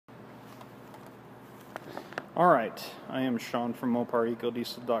Alright, I am Sean from Mopar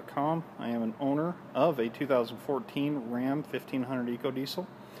ecodiesel.com. I am an owner of a 2014 Ram 1500 ecodiesel,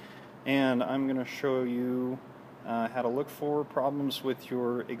 and I'm going to show you how to look for problems with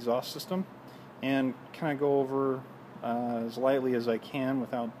your exhaust system and kind of go over as lightly as I can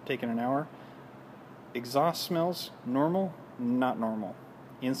without taking an hour. Exhaust smells, normal, not normal,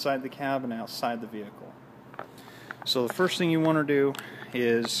 inside the cab and outside the vehicle. So the first thing you want to do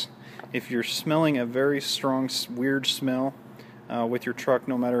is, if you're smelling a very strong, weird smell with your truck,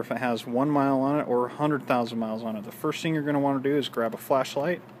 no matter if it has 1 mile on it or 100,000 miles on it, the first thing you're going to want to do is grab a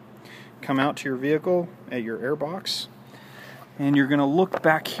flashlight, come out to your vehicle at your airbox, and you're going to look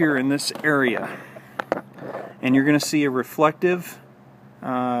back here in this area, and you're going to see a reflective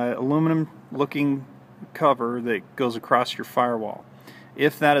aluminum looking cover that goes across your firewall.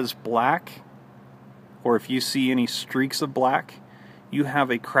 If that is black, or if you see any streaks of black, you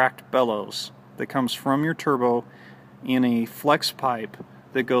have a cracked bellows that comes from your turbo in a flex pipe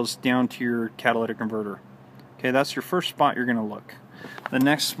that goes down to your catalytic converter. Okay, that's your first spot you're going to look. The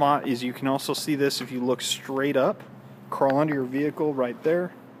next spot is, you can also see this if you look straight up, crawl under your vehicle right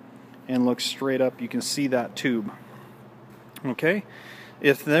there, and look straight up, you can see that tube. Okay,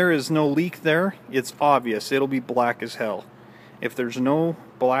 if there is no leak there, it's obvious, it'll be black as hell. If there's no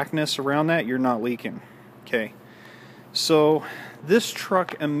blackness around that, you're not leaking. Okay, so this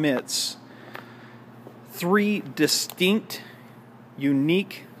truck emits 3 distinct,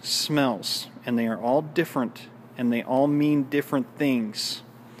 unique smells, and they are all different, and they all mean different things.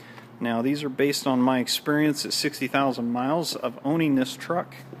 Now, these are based on my experience at 60,000 miles of owning this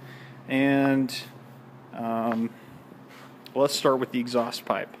truck, and let's start with the exhaust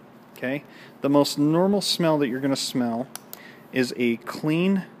pipe. Okay, the most normal smell that you're going to smell is a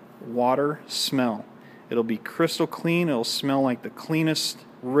clean water smell. It'll be crystal clean. It'll smell like the cleanest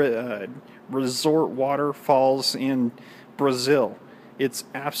resort waterfalls in Brazil. It's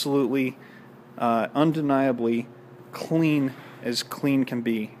absolutely, undeniably clean as clean can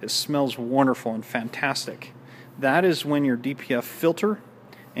be. It smells wonderful and fantastic. That is when your DPF filter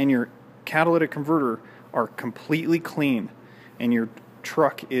and your catalytic converter are completely clean and your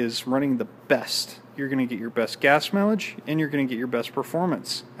truck is running the best. You're going to get your best gas mileage and you're going to get your best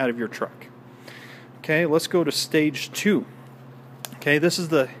performance out of your truck. Okay, let's go to stage 2. Okay, this is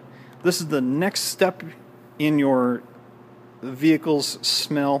the next step in your vehicle's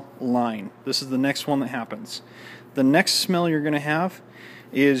smell line. This is the next one that happens. The next smell you're going to have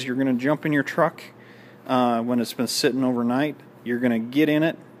is, you're going to jump in your truck when it's been sitting overnight. You're going to get in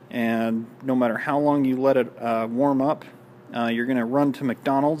it, and no matter how long you let it warm up, you're going to run to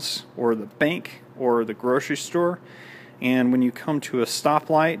McDonald's or the bank or the grocery store, and when you come to a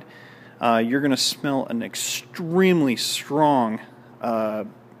stoplight, you're going to smell an extremely strong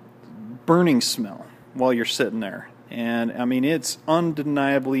burning smell while you're sitting there. And I mean, it's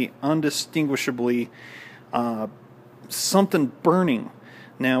undeniably, undistinguishably something burning.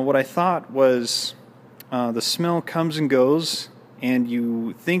 Now, what I thought was the smell comes and goes, and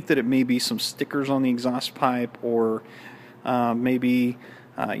you think that it may be some stickers on the exhaust pipe, or maybe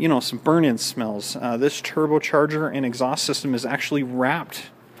some burn-in smells. This turbocharger and exhaust system is actually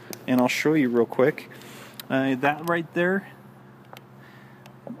wrapped, and I'll show you real quick. That right there,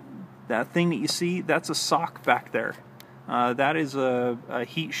 that thing that you see, that's a sock back there. That is a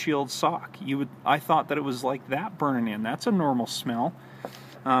heat shield sock. I thought that it was like that burning in. That's a normal smell.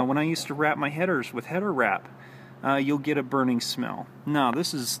 When I used to wrap my headers with header wrap, you'll get a burning smell. No,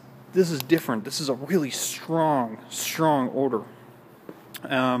 this is different. This is a really strong odor.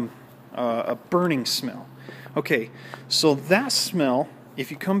 A burning smell. Okay, so that smell, if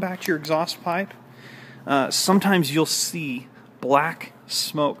you come back to your exhaust pipe, sometimes you'll see black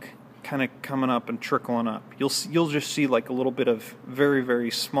smoke kind of coming up and trickling up. You'll just see like a little bit of very, very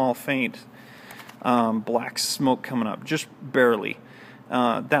small, faint black smoke coming up, just barely.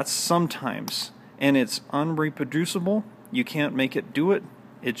 That's sometimes, and it's unreproducible. You can't make it do it.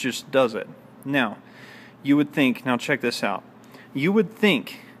 It just does it. Now, you would think, now check this out. You would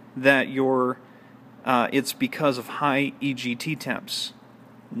think that it's because of high EGT temps.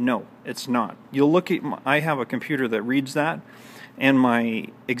 No, it's not. You'll look at, I have a computer that reads that, and my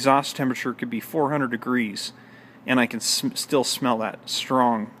exhaust temperature could be 400 degrees, and I can still smell that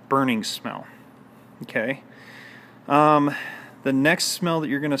strong burning smell. Okay. The next smell that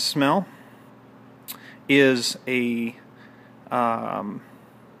you're going to smell is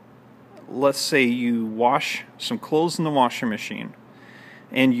let's say you wash some clothes in the washing machine,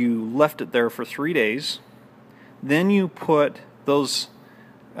 and you left it there for 3 days. Then you put those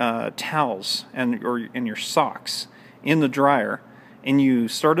towels and your socks in the dryer, and you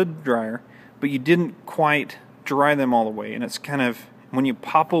started the dryer, but you didn't quite dry them all the way. And it's kind of, when you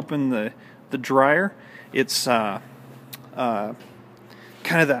pop open the dryer, it's kind of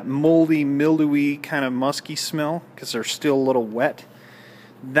that moldy, mildewy, kind of musky smell because they're still a little wet.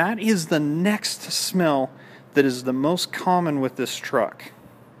 That is the next smell that is the most common with this truck.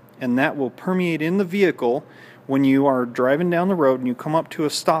 And that will permeate in the vehicle when you are driving down the road and you come up to a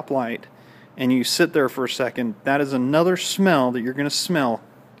stoplight and you sit there for a second. That is another smell that you're going to smell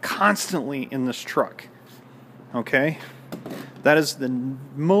constantly in this truck. Okay? That is the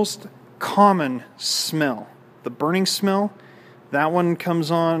most common smell. The burning smell, that one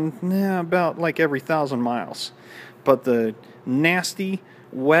comes on about like every 1,000 miles. But the nasty,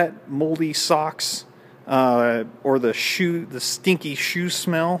 wet, moldy socks, or the stinky shoe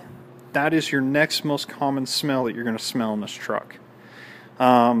smell, that is your next most common smell that you're going to smell in this truck.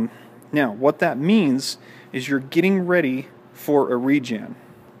 Now, what that means is you're getting ready for a regen.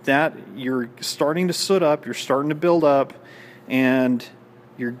 That you're starting to soot up, you're starting to build up, and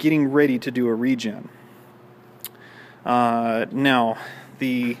you're getting ready to do a regen. Now,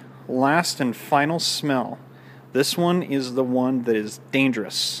 the last and final smell, this one is the one that is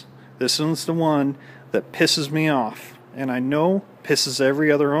dangerous. This one's the one that pisses me off, and I know pisses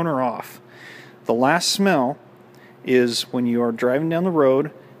every other owner off. The last smell is when you are driving down the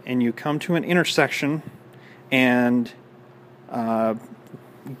road and you come to an intersection and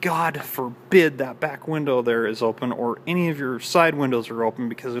God forbid that back window there is open or any of your side windows are open,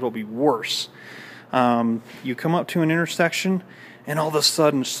 because it'll be worse. You come up to an intersection and all of a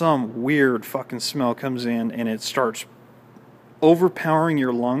sudden some weird fucking smell comes in and it starts overpowering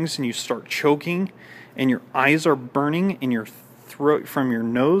your lungs and you start choking and your eyes are burning and your throat, from your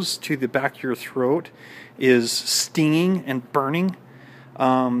nose to the back of your throat, is stinging and burning.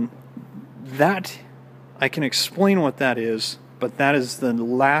 That, I can explain what that is, but that is the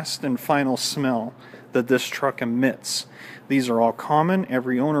last and final smell that this truck emits. These are all common.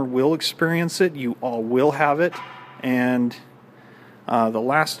 Every owner will experience it. You all will have it. And the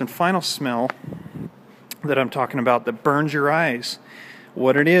last and final smell that I'm talking about that burns your eyes,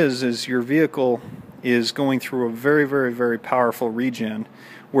 what it is your vehicle is going through a very, very, very powerful regen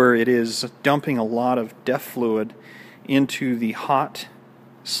where it is dumping a lot of DEF fluid into the hot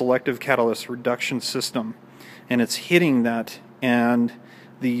selective catalyst reduction system, and it's hitting that, and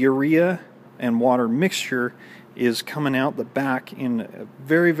the urea and water mixture is coming out the back in a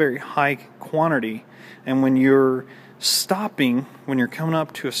very, very high quantity. And when you're stopping, when you're coming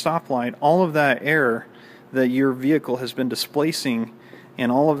up to a stoplight, all of that air that your vehicle has been displacing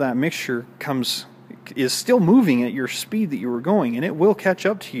and all of that mixture is still moving at your speed that you were going, and it will catch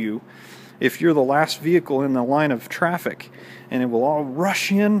up to you if you're the last vehicle in the line of traffic, and it will all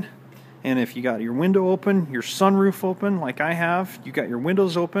rush in. And if you got your window open, your sunroof open like I have, you got your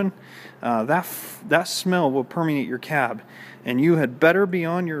windows open, that smell will permeate your cab, and you had better be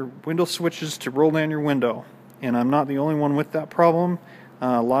on your window switches to roll down your window. And I'm not the only one with that problem.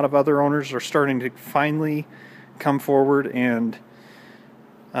 A lot of other owners are starting to finally come forward and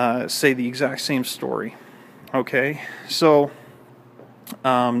say the exact same story. Okay, so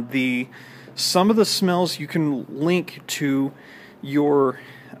some of the smells you can link to your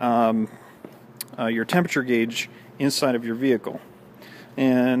temperature gauge inside of your vehicle,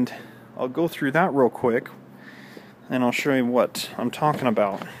 and I'll go through that real quick and I'll show you what I'm talking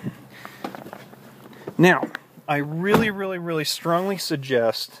about. Now, I really, really, really strongly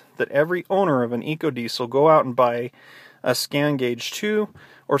suggest that every owner of an ecodiesel go out and buy a scan gauge 2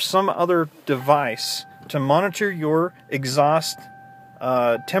 or some other device to monitor your exhaust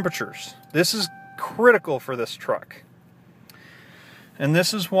temperatures. This is critical for this truck, and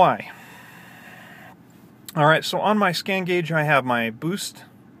this is why. Alright, so on my scan gauge I have my boost,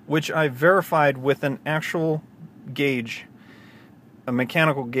 which I verified with an actual gauge, a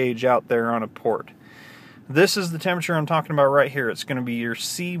mechanical gauge out there on a port. This is the temperature I'm talking about right here. It's going to be your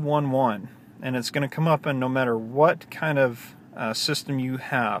C11, and it's going to come up in no matter what kind of system you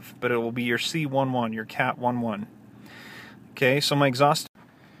have, but it will be your C11, your Cat 11. Okay, so my exhaust.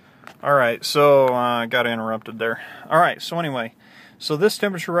 Alright, so I got interrupted there. Alright, so anyway, so this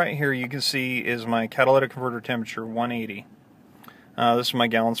temperature right here you can see is my catalytic converter temperature, 180. This is my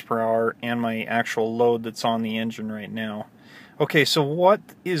gallons per hour and my actual load that's on the engine right now. Okay, so what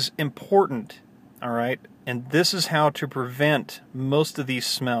is important, alright, and this is how to prevent most of these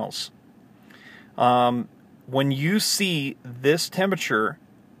smells. When you see this temperature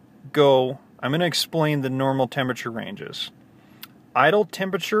go, I'm going to explain the normal temperature ranges. Idle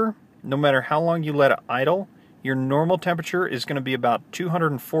temperature, no matter how long you let it idle, your normal temperature is going to be about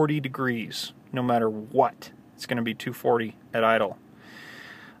 240 degrees, no matter what. It's going to be 240 at idle.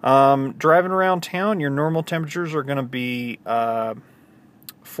 Driving around town, your normal temperatures are going to be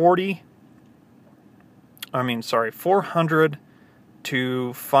 400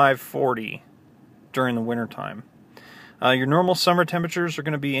 to 540 during the winter time. Your normal summer temperatures are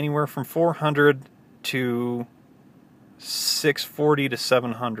going to be anywhere from 400 to 640 to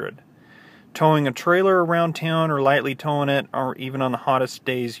 700. Towing a trailer around town or lightly towing it, or even on the hottest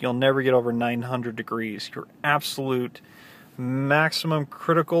days, you'll never get over 900 degrees. Your absolute maximum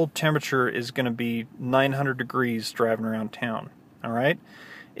critical temperature is going to be 900 degrees driving around town. Alright?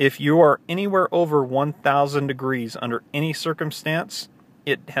 If you are anywhere over 1,000 degrees under any circumstance,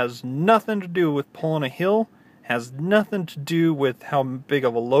 it has nothing to do with pulling a hill, has nothing to do with how big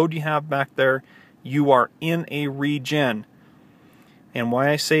of a load you have back there. You are in a regen. And why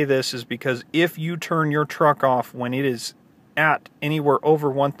I say this is because if you turn your truck off when it is at anywhere over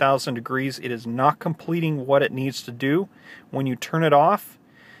 1,000 degrees, it is not completing what it needs to do. When you turn it off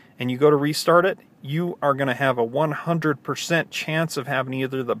and you go to restart it, you are going to have a 100% chance of having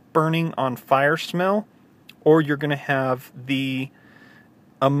either the burning on fire smell, or you're going to have the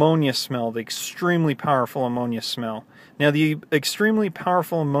ammonia smell, the extremely powerful ammonia smell. Now, the extremely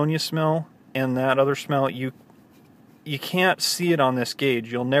powerful ammonia smell and that other smell, you can't see it on this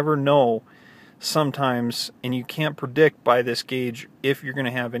gauge. You'll never know sometimes, and you can't predict by this gauge if you're going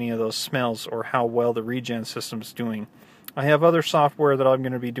to have any of those smells or how well the regen system is doing. I have other software that I'm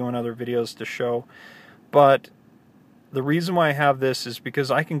going to be doing other videos to show, but the reason why I have this is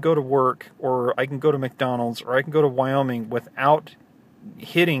because I can go to work, or I can go to McDonald's, or I can go to Wyoming without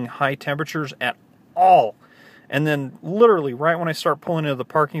hitting high temperatures at all. And then literally right when I start pulling into the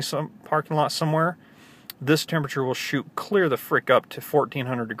parking lot somewhere, this temperature will shoot clear the frick up to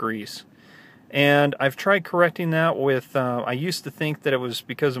 1,400 degrees. And I've tried correcting that with, I used to think that it was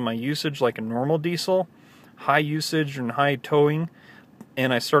because of my usage like a normal diesel, high usage and high towing,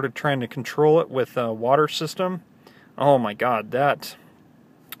 and I started trying to control it with a water system. Oh my god, that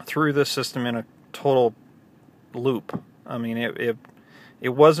threw this system in a total loop. I mean, it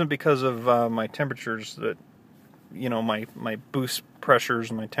wasn't because of my temperatures that, you know, my boost pressures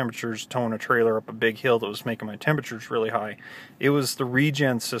and my temperatures towing a trailer up a big hill that was making my temperatures really high. It was the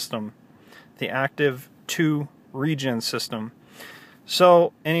regen system, the active 2 regen system.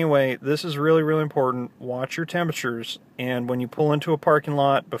 So anyway, this is really, really important. Watch your temperatures, and when you pull into a parking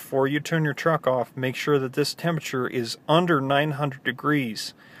lot, before you turn your truck off, make sure that this temperature is under 900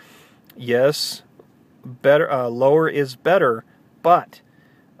 degrees. Yes, better, lower is better, but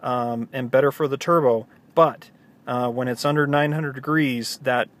and better for the turbo, but when it's under 900 degrees,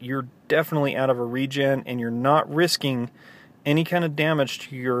 that you're definitely out of a regen, and you're not risking any kind of damage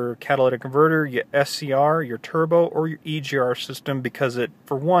to your catalytic converter, your SCR, your turbo, or your EGR system, because it,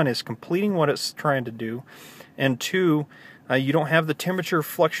 for one, is completing what it's trying to do, and two, you don't have the temperature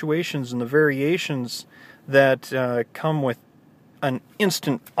fluctuations and the variations that come with an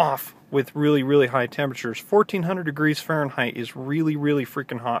instant off with really, really high temperatures. 1,400 degrees Fahrenheit is really, really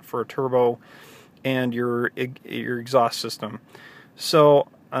freaking hot for a turbo and your exhaust system. So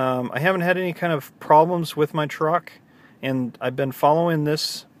I haven't had any kind of problems with my truck, and I've been following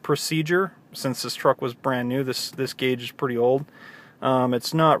this procedure since this truck was brand new. This gauge is pretty old.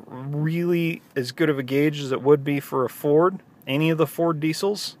 It's not really as good of a gauge as it would be for a Ford. Any of the Ford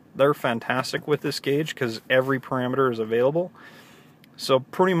diesels, they're fantastic with this gauge because every parameter is available. So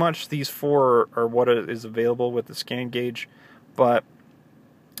pretty much these 4 are what is available with the scan gauge. But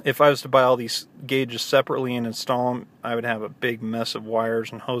if I was to buy all these gauges separately and install them, I would have a big mess of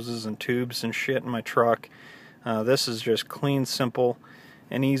wires and hoses and tubes and shit in my truck. This is just clean, simple,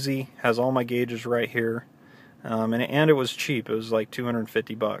 and easy. Has all my gauges right here, and it was cheap. It was like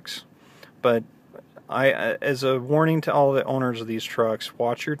 250 bucks. But as a warning to all the owners of these trucks,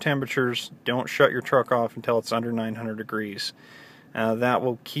 watch your temperatures. Don't shut your truck off until it's under 900 degrees. That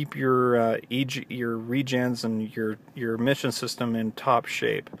will keep your regens and your emission system in top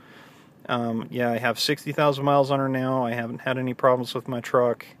shape. Yeah, I have 60,000 miles on her now. I haven't had any problems with my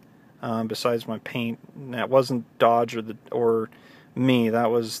truck. Besides my paint. And that wasn't Dodge or me.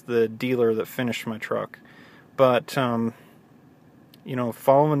 That was the dealer that finished my truck. But you know,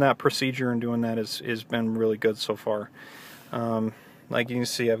 following that procedure and doing that has been really good so far. Like you can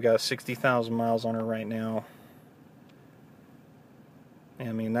see, I've got 60,000 miles on her right now.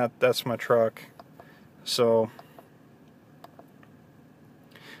 I mean, that's my truck. So,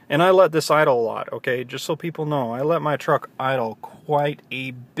 and I let this idle a lot, okay? Just so people know, I let my truck idle quite a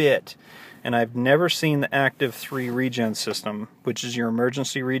bit. And I've never seen the active 3 regen system, which is your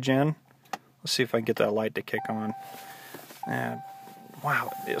emergency regen. Let's see if I can get that light to kick on.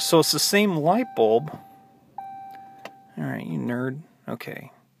 Wow, so it's the same light bulb. Alright, you nerd.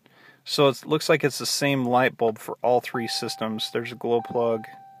 Okay. So it looks like it's the same light bulb for all three systems. There's a glow plug,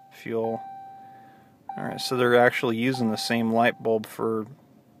 fuel. Alright, so they're actually using the same light bulb for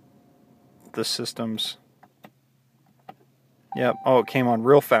the systems. Yep, oh, it came on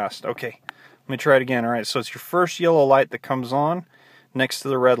real fast. Okay, let me try it again. Alright, so it's your first yellow light that comes on next to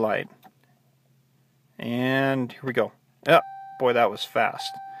the red light. And here we go. Yep, boy, that was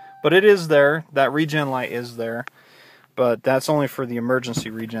fast. But it is there. That regen light is there. But that's only for the emergency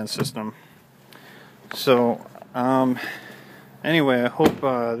regen system. So, anyway, I hope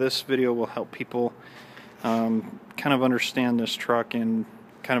this video will help people kind of understand this truck and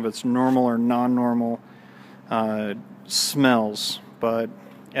kind of its normal or non-normal smells. But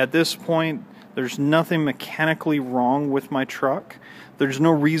at this point, there's nothing mechanically wrong with my truck. There's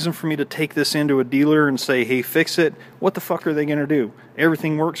no reason for me to take this into a dealer and say, hey, fix it. What the fuck are they going to do?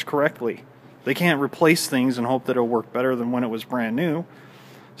 Everything works correctly. They can't replace things and hope that it'll work better than when it was brand new.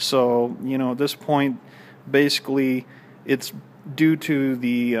 So, you know, at this point, basically, it's due to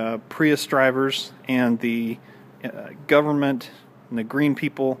the Prius drivers and the government and the green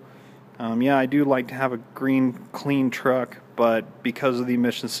people. Yeah, I do like to have a green, clean truck, but because of the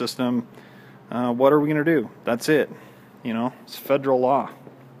emission system, what are we going to do? That's it. You know, it's federal law.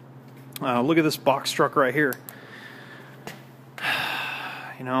 Look at this box truck right here.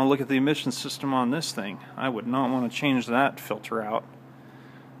 You know, look at the emission system on this thing. I would not want to change that filter out.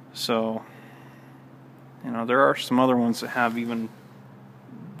 So, you know, there are some other ones that have even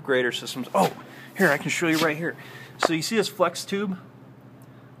greater systems. Oh, here, I can show you right here. So you see this flex tube?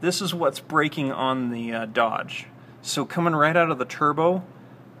 This is what's breaking on the Dodge. So coming right out of the turbo,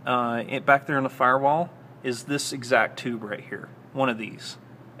 back there in the firewall, is this exact tube right here. One of these.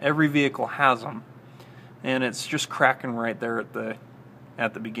 Every vehicle has them. And it's just cracking right there at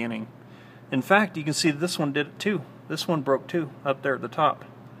the beginning. In fact, you can see this one did it too. This one broke too, up there at the top.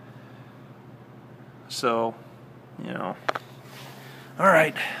 So, you know.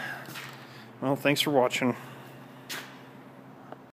 Alright. Well, thanks for watching.